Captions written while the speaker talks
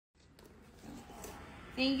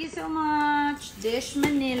Thank you so much, Dish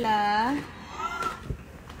Manila.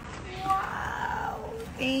 Wow.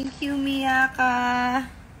 Thank you, Miyaka.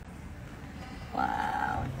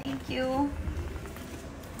 Wow. Thank you.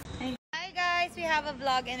 Hi guys, we have a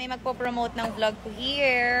vlog and may magpo-promote ng vlog ko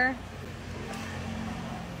here.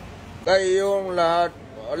 Kayong lahat,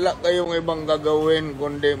 wala kayong ibang gagawin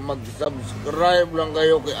kundi mag-subscribe lang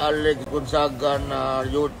kayo kay Alex Gonzaga na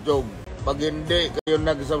YouTube. Pag hindi kayo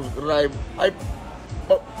nag-subscribe, ay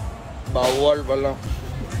bawal pala.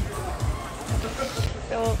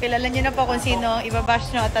 So, kilala nyo na po kung sino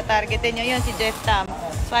ibabash nyo at tatargetin nyo. Yun, si Jeff Tam.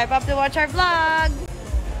 Swipe up to watch our vlog!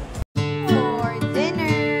 For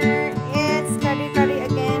dinner, it's kari-kari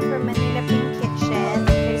again from Manila Pink Kitchen.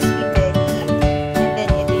 Crispy Betty. And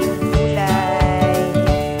then, ito yung gulay.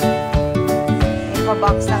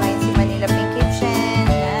 Ipabox na ngayon si Manila Pink Kitchen.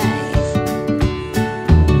 Nice.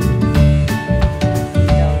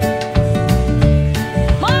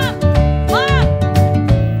 Mom! Mom!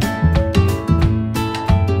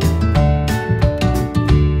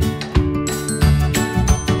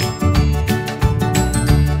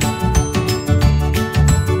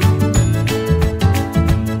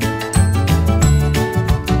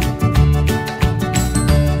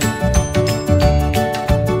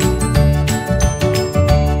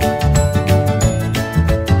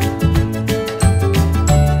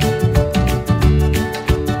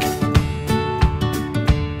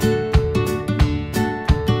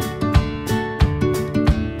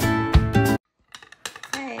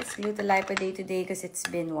 Glue to lipo day today because it's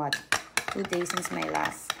been what? 2 days since my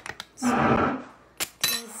last. So,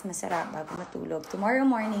 please, masarap bago matulog. Tomorrow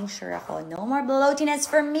morning, sure ako. No more bloatiness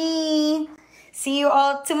for me! See you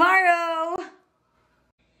all tomorrow!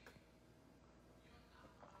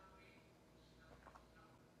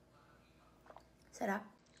 Sarap.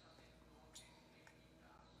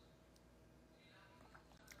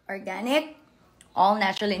 Organic, all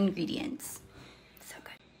natural ingredients.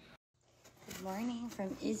 Good morning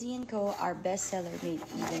from Izzy & Co. Our bestseller made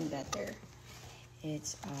even better.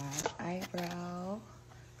 It's our eyebrow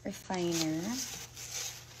refiner.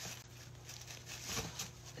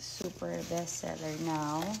 Super bestseller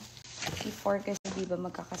now. Before kasi diba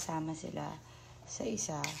magkakasama sila sa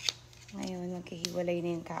isa. Ngayon magkahiwalay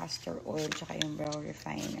na yung castor oil tsaka yung brow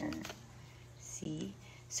refiner. See?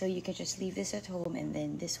 So you can just leave this at home and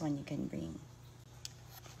then this one you can bring.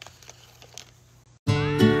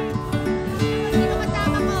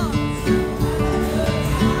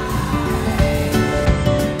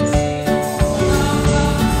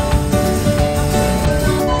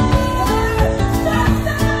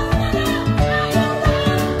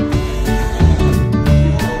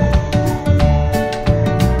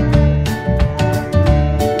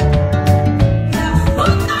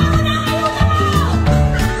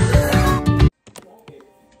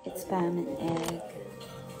 Spam and egg.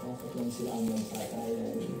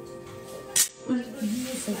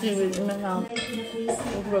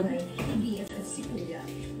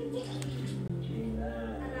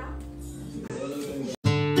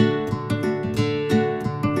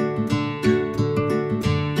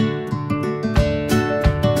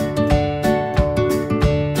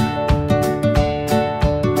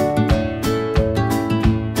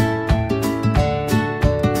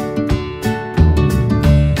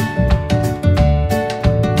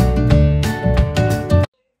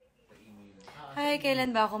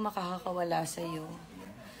 Kailan ba ako makakawala sa iyo?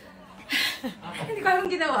 Hindi ko alam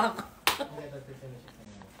ginawa ko.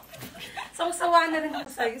 Sawa na rin ako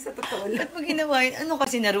sa iyo sa totoo lang. Ba't mo ginawa yun? Ano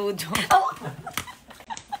kasi narudo?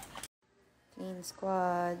 Clean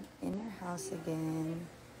squad in our house again.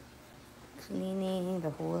 Cleaning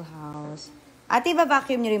the whole house. Ate,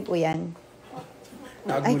 ba-vacuum niyo rin po yan?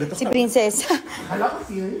 Ay, si Princess. Hala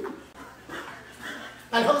kasi.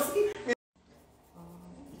 Hala kasi.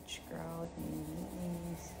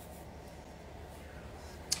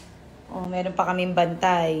 Oh, meron pa kaming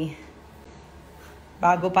bantay.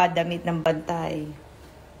 Bago pa damit ng bantay.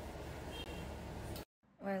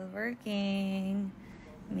 While working,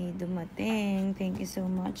 may dumating. Thank you so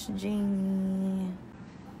much, Jamie.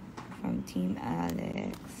 From Team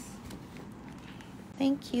Alex.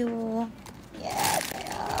 Thank you. Yes,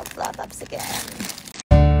 I have flat ups again.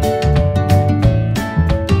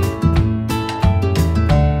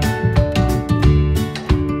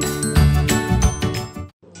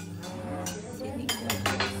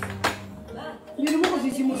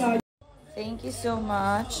 Thank you so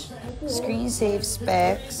much. Screen save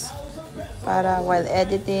specs para while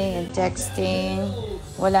editing and texting,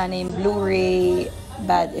 wala na yung Blu-ray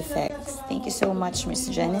bad effects. Thank you so much, Miss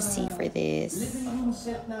Genesee, for this.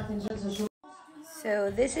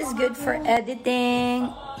 So, this is good for editing,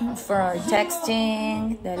 for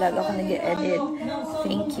texting. Dahil ako nag-edit.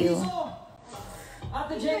 Thank you.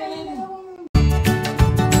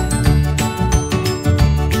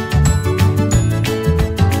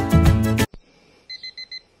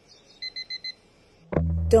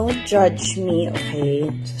 Don't judge me,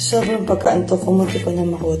 okay? Sobrang pagkaantok ko, munti ko na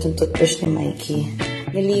makuha itong toothbrush ni Mikey.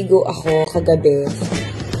 Naligo ako kagabi.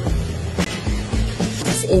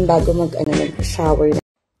 As in, bago mag-shower.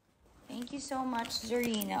 Thank you so much,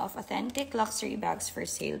 Zarina, of Authentic Luxury Bags for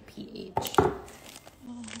Sale PH.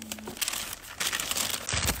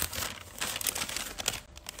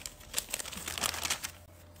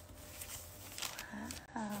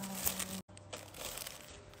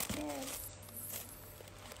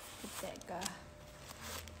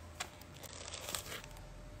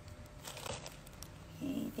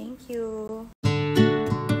 Okay, thank you.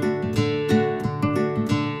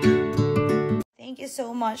 Thank you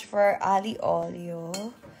so much for Ali Olio,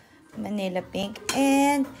 Manila Pink,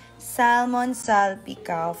 and Salmon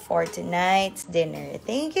Salpica for tonight's dinner.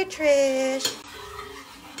 Thank you, Trish.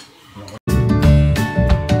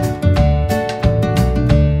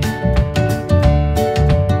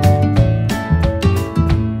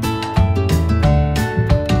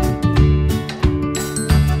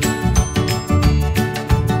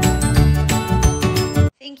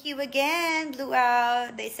 Again, blew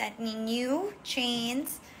out. They sent me new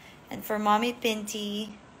chains, and for Mommy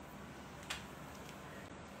Pinty,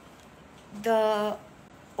 the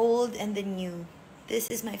old and the new. This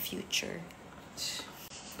is my future.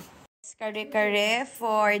 Kare-kare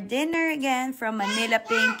for dinner again from Manila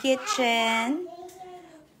Pink Kitchen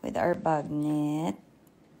with our bagnet.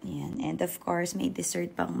 Yan. And of course, may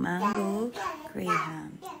dessert pang mango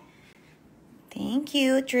graham. Thank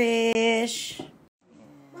you, Trish.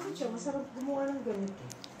 Masarap gumawa ng ganito.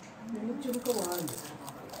 Yung kawan.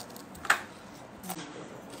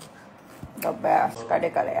 The best.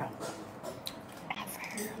 Kare-kare.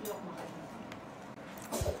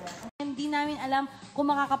 Hindi namin alam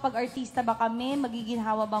kung makakapag-artista ba kami,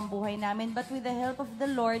 magiginhawa bang buhay namin. But with the help of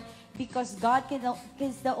the Lord, because God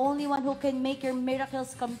is the only one who can make your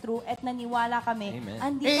miracles come true, at naniwala kami,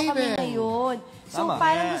 andito kami ngayon. So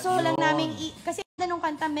parang gusto lang namin, kasi nung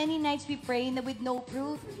kanta, many nights we pray na with no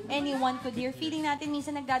proof anyone could hear. Feeling natin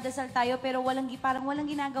minsan nagdadasal tayo pero parang walang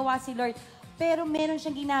ginagawa si Lord. Pero meron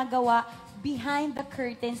siyang ginagawa behind the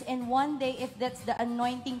curtains, and one day, if that's the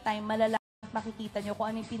anointing time, malalaman at makikita nyo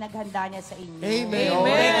kung ano yung pinaghanda niya sa inyo. Amen.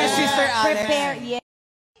 Amen. Sister Alex. Prepare, yes.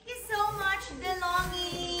 Thank you so much,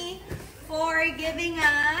 DeLonghi, for giving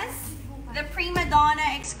us the Prima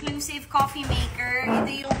Donna exclusive coffee maker.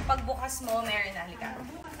 Ito yung pagbukas mo, meron na. Halika.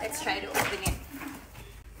 Let's try to open it.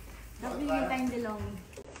 Nabigay tayong DeLonghi.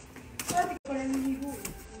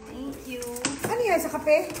 Thank you. Ano yan? Sa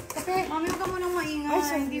kape? Kape? Mami, huwag ka munang maingay.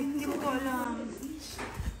 Ay, hindi mo ko alam.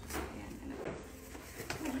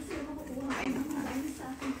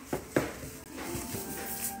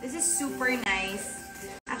 This is super nice.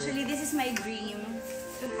 Actually, this is my dream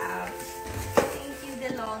to have. Thank you,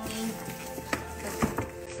 DeLonghi.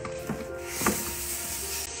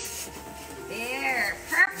 There.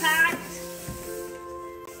 Perfect.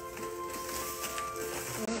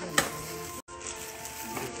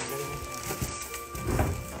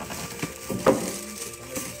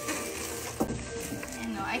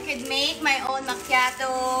 I could make my own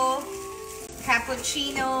macchiato,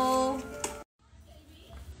 cappuccino.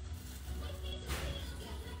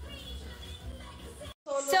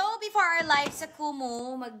 So, before our live sa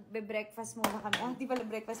Kumu, magbe-breakfast muna kami. Ah, di pala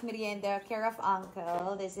breakfast, merienda. Care of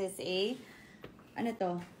Uncle. This is a, ano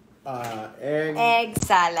to? Egg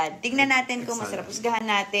salad. Tignan natin kung masarap. Pusgahan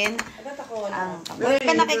natin. Huwag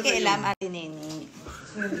ka nakikialam, Ate Nene.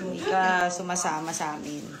 Hindi ka sumasama sa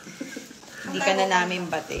amin. Hindi ka na namin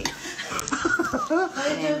bate.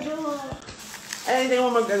 Ay, hindi mo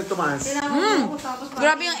mag-tumas.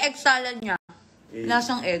 Grabe yung egg salad niya.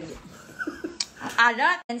 Lasang egg.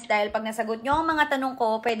 Alat. Dahil pag nasagot nyo ang mga tanong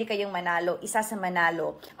ko, pwede kayong manalo. Isa sa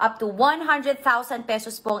manalo. Up to 100,000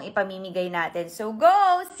 pesos po ang ipamimigay natin. So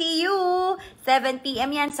go! See you! 7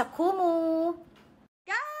 p.m. yan sa Kumu.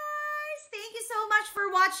 Guys, thank you so much for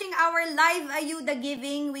watching our live Ayuda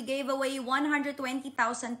Giving. We gave away 120,000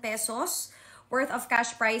 pesos worth of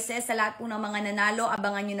cash prizes sa lahat po ng mga nanalo.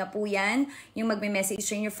 Abangan nyo na po yan. Yung magme-message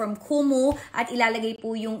sa inyo from Kumu at ilalagay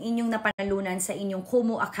po yung inyong napanalunan sa inyong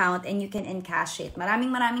Kumu account and you can encash it.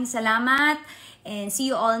 Maraming salamat and see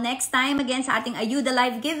you all next time again sa ating Ayuda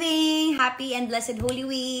Live Giving. Happy and blessed Holy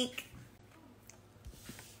Week.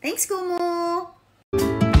 Thanks, Kumu!